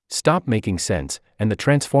Stop Making Sense, and the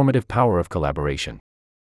Transformative Power of Collaboration.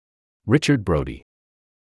 Richard Brody.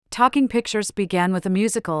 Talking Pictures began with a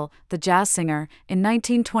musical, The Jazz Singer, in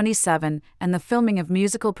 1927, and the filming of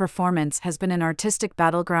musical performance has been an artistic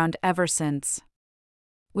battleground ever since.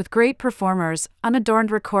 With great performers,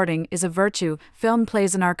 unadorned recording is a virtue. Film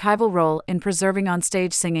plays an archival role in preserving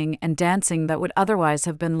onstage singing and dancing that would otherwise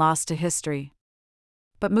have been lost to history.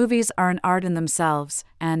 But movies are an art in themselves,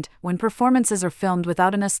 and, when performances are filmed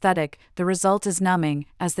without an aesthetic, the result is numbing,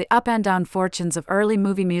 as the up and down fortunes of early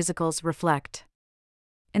movie musicals reflect.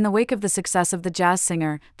 In the wake of the success of The Jazz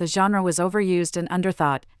Singer, the genre was overused and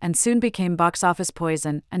underthought, and soon became box office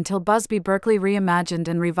poison, until Busby Berkeley reimagined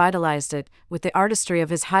and revitalized it, with the artistry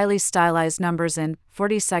of his highly stylized numbers in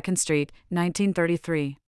 42nd Street,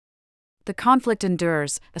 1933. The conflict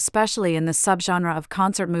endures, especially in the subgenre of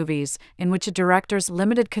concert movies, in which a director's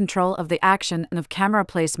limited control of the action and of camera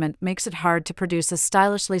placement makes it hard to produce a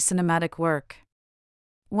stylishly cinematic work.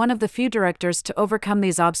 One of the few directors to overcome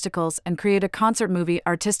these obstacles and create a concert movie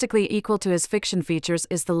artistically equal to his fiction features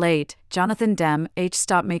is the late Jonathan Demme.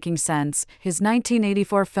 Stop Making Sense, his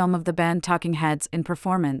 1984 film of the band Talking Heads in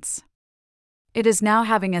performance. It is now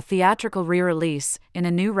having a theatrical re-release, in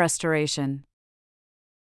a new restoration.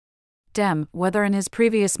 Demme, whether in his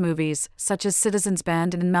previous movies, such as Citizens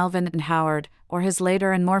Band and Melvin and Howard, or his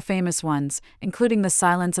later and more famous ones, including The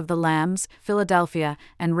Silence of the Lambs, Philadelphia,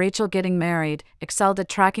 and Rachel Getting Married, excelled at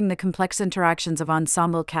tracking the complex interactions of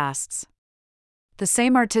ensemble casts. The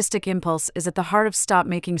same artistic impulse is at the heart of Stop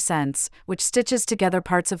Making Sense, which stitches together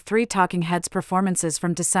parts of three Talking Heads performances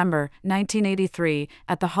from December 1983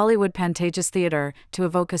 at the Hollywood Pantages Theater to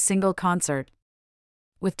evoke a single concert.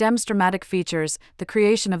 With Demme's dramatic features, the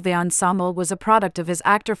creation of the ensemble was a product of his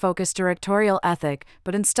actor-focused directorial ethic,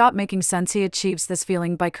 but in Stop Making Sense he achieves this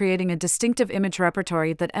feeling by creating a distinctive image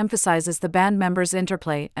repertory that emphasizes the band members'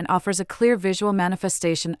 interplay and offers a clear visual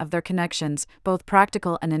manifestation of their connections, both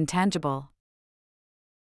practical and intangible.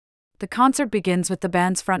 The concert begins with the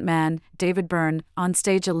band's frontman, David Byrne, on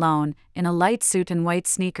stage alone, in a light suit and white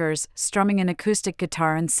sneakers, strumming an acoustic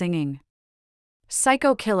guitar and singing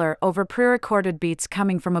Psycho Killer over pre-recorded beats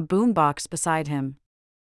coming from a boombox beside him.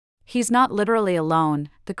 He's not literally alone,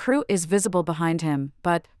 the crew is visible behind him,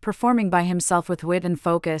 but, performing by himself with wit and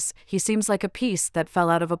focus, he seems like a piece that fell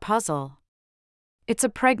out of a puzzle. It's a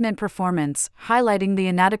pregnant performance, highlighting the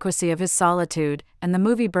inadequacy of his solitude, and the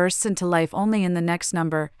movie bursts into life only in the next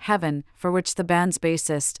number, Heaven, for which the band's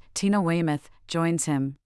bassist, Tina Weymouth, joins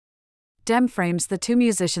him. Demme frames the two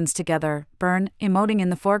musicians together, Byrne, emoting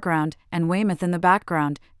in the foreground, and Weymouth in the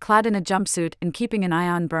background, clad in a jumpsuit and keeping an eye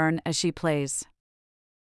on Byrne as she plays.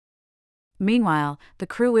 Meanwhile, the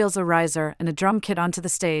crew wheels a riser and a drum kit onto the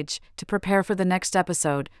stage, to prepare for the next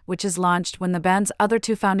episode, which is launched when the band's other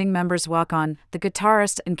two founding members walk on. The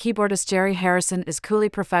guitarist and keyboardist Jerry Harrison is coolly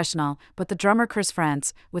professional, but the drummer Chris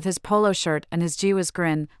France, with his polo shirt and his gee whiz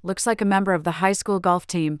grin, looks like a member of the high school golf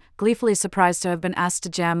team, gleefully surprised to have been asked to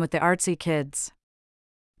jam with the artsy kids.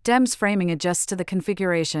 Demme's framing adjusts to the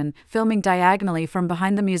configuration, filming diagonally from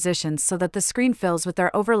behind the musicians so that the screen fills with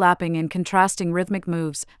their overlapping and contrasting rhythmic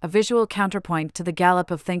moves, a visual counterpoint to the gallop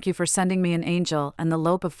of Thank You for Sending Me an Angel and the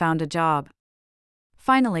lope of Found a Job.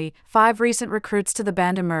 Finally, 5 recent recruits to the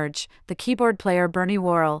band emerge: the keyboard player Bernie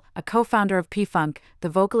Worrell, a co-founder of P-Funk, the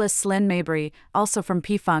vocalist Lynn Mabry, also from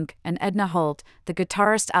P-Funk, and Edna Holt, the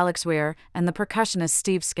guitarist Alex Weir, and the percussionist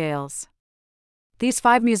Steve Scales. These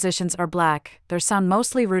 5 musicians are black, their sound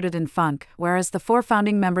mostly rooted in funk, whereas the 4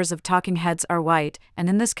 founding members of Talking Heads are white, and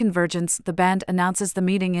in this convergence the band announces the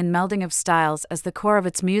meeting and melding of styles as the core of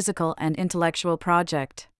its musical and intellectual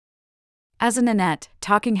project. As a Nanette,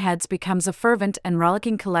 Talking Heads becomes a fervent and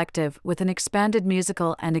rollicking collective with an expanded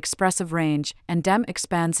musical and expressive range, and Demme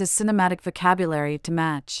expands his cinematic vocabulary to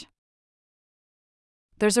match.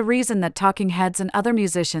 There's a reason that Talking Heads and other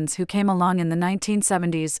musicians who came along in the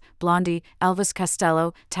 1970s, Blondie, Elvis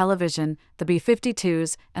Costello, Television, the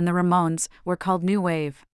B-52s, and the Ramones, were called New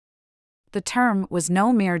Wave. The term was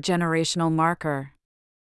no mere generational marker.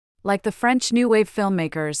 Like the French New Wave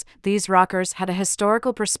filmmakers, these rockers had a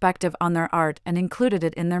historical perspective on their art and included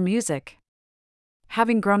it in their music.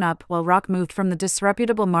 Having grown up while rock moved from the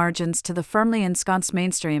disreputable margins to the firmly ensconced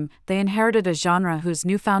mainstream, they inherited a genre whose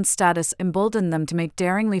newfound status emboldened them to make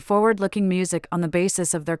daringly forward-looking music on the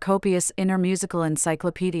basis of their copious inner musical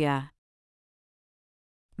encyclopedia.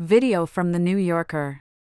 Video from The New Yorker.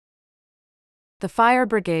 The Fire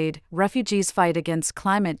Brigade: Refugees Fight Against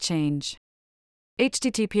Climate Change.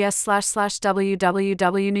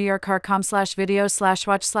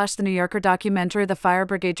 https://www.newyorker.com/video/watch/ The New Yorker documentary The Fire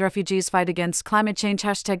Brigade Refugees Fight Against Climate Change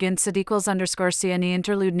 #INSID_CNE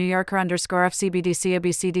interlude New Yorker_FCBDC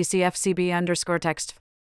ABCDC FCB text.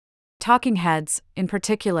 Talking Heads, in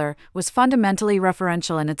particular, was fundamentally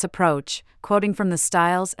referential in its approach, quoting from the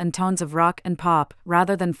styles and tones of rock and pop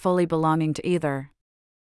rather than fully belonging to either.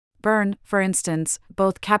 Burn, for instance,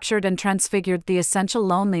 both captured and transfigured the essential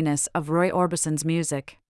loneliness of Roy Orbison's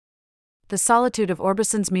music. The solitude of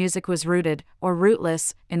Orbison's music was rooted, or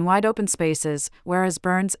rootless, in wide open spaces, whereas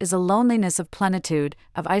Burns' is a loneliness of plenitude,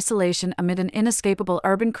 of isolation amid an inescapable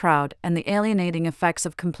urban crowd and the alienating effects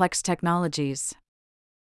of complex technologies.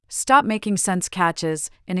 Stop Making Sense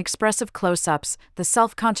catches, in expressive close-ups, the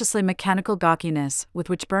self-consciously mechanical gawkiness with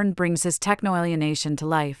which Byrne brings his techno-alienation to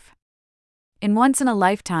life. In Once in a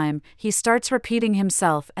Lifetime, he starts repeating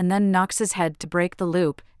himself and then knocks his head to break the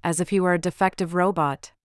loop, as if he were a defective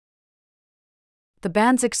robot. The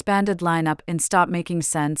band's expanded lineup in Stop Making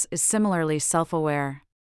Sense is similarly self-aware.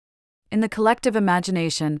 In the collective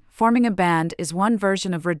imagination, forming a band is one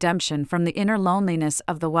version of redemption from the inner loneliness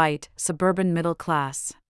of the white, suburban middle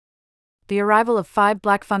class. The arrival of 5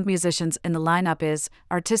 black funk musicians in the lineup is,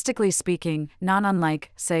 artistically speaking, not unlike,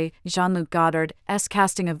 say, Jean-Luc Godard's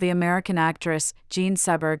casting of the American actress Jean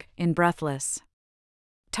Seberg in Breathless.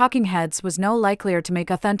 Talking Heads was no likelier to make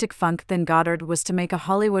authentic funk than Godard was to make a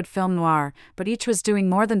Hollywood film noir, but each was doing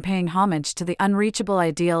more than paying homage to the unreachable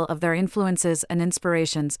ideal of their influences and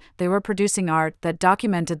inspirations. They were producing art that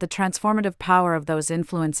documented the transformative power of those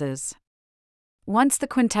influences. Once the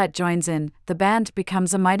quintet joins in, the band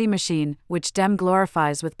becomes a mighty machine, which Dem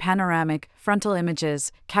glorifies with panoramic, frontal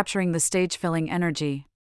images, capturing the stage-filling energy.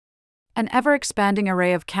 An ever-expanding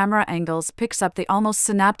array of camera angles picks up the almost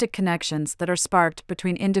synaptic connections that are sparked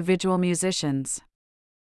between individual musicians.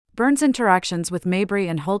 Byrne's interactions with Mabry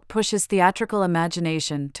and Holt pushes theatrical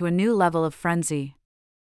imagination to a new level of frenzy.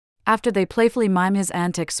 After they playfully mime his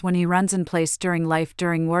antics when he runs in place during Life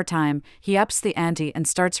During Wartime, he ups the ante and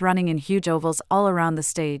starts running in huge ovals all around the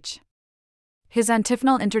stage. His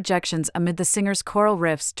antiphonal interjections amid the singer's choral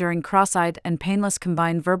riffs during Cross-Eyed and Painless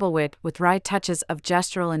combine verbal wit with wry touches of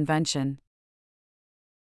gestural invention.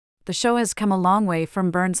 The show has come a long way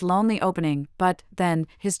from Byrne's lonely opening, but, then,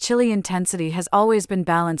 his chilly intensity has always been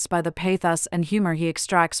balanced by the pathos and humor he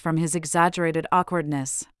extracts from his exaggerated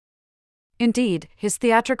awkwardness. Indeed, his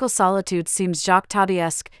theatrical solitude seems Jacques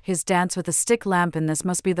Tati-esque. His dance with a stick lamp in This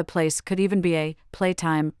Must Be the Place could even be a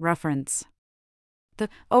Playtime reference. The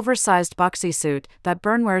oversized boxy suit that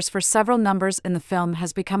Byrne wears for several numbers in the film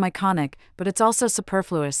has become iconic, but it's also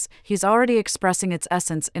superfluous. He's already expressing its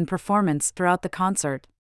essence in performance throughout the concert.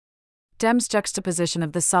 Dem's juxtaposition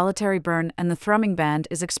of the solitary Byrne and the thrumming band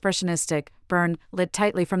is expressionistic. Byrne, lit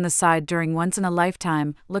tightly from the side during Once in a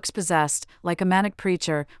Lifetime, looks possessed, like a manic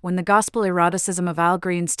preacher, when the gospel eroticism of Al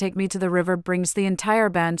Green's Take Me to the River brings the entire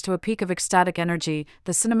band to a peak of ecstatic energy.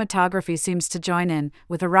 The cinematography seems to join in,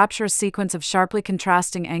 with a rapturous sequence of sharply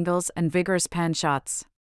contrasting angles and vigorous pan shots.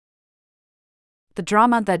 The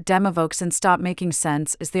drama that Dem evokes in Stop Making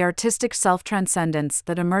Sense is the artistic self-transcendence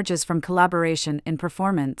that emerges from collaboration in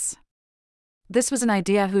performance. This was an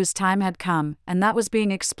idea whose time had come, and that was being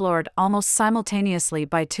explored almost simultaneously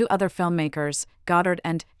by 2 other filmmakers, Godard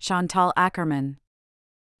and Chantal Akerman.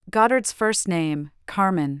 Godard's first name,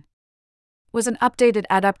 Carmen, was an updated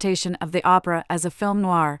adaptation of the opera as a film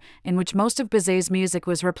noir, in which most of Bizet's music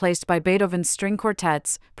was replaced by Beethoven's string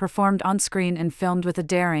quartets, performed on screen and filmed with a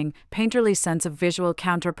daring, painterly sense of visual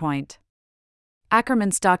counterpoint.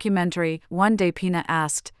 Akerman's documentary, One Day Pina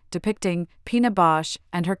Asked, depicting Pina Bausch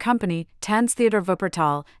and her company, Tanztheater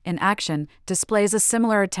Wuppertal, in action, displays a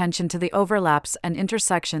similar attention to the overlaps and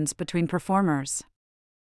intersections between performers.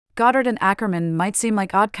 Godard and Akerman might seem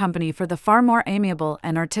like odd company for the far more amiable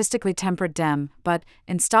and artistically tempered Dem, but,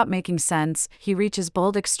 in Stop Making Sense, he reaches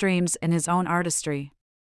bold extremes in his own artistry.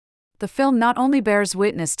 The film not only bears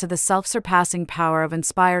witness to the self-surpassing power of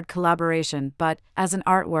inspired collaboration but, as an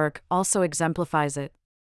artwork, also exemplifies it.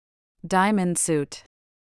 Diamond Suit.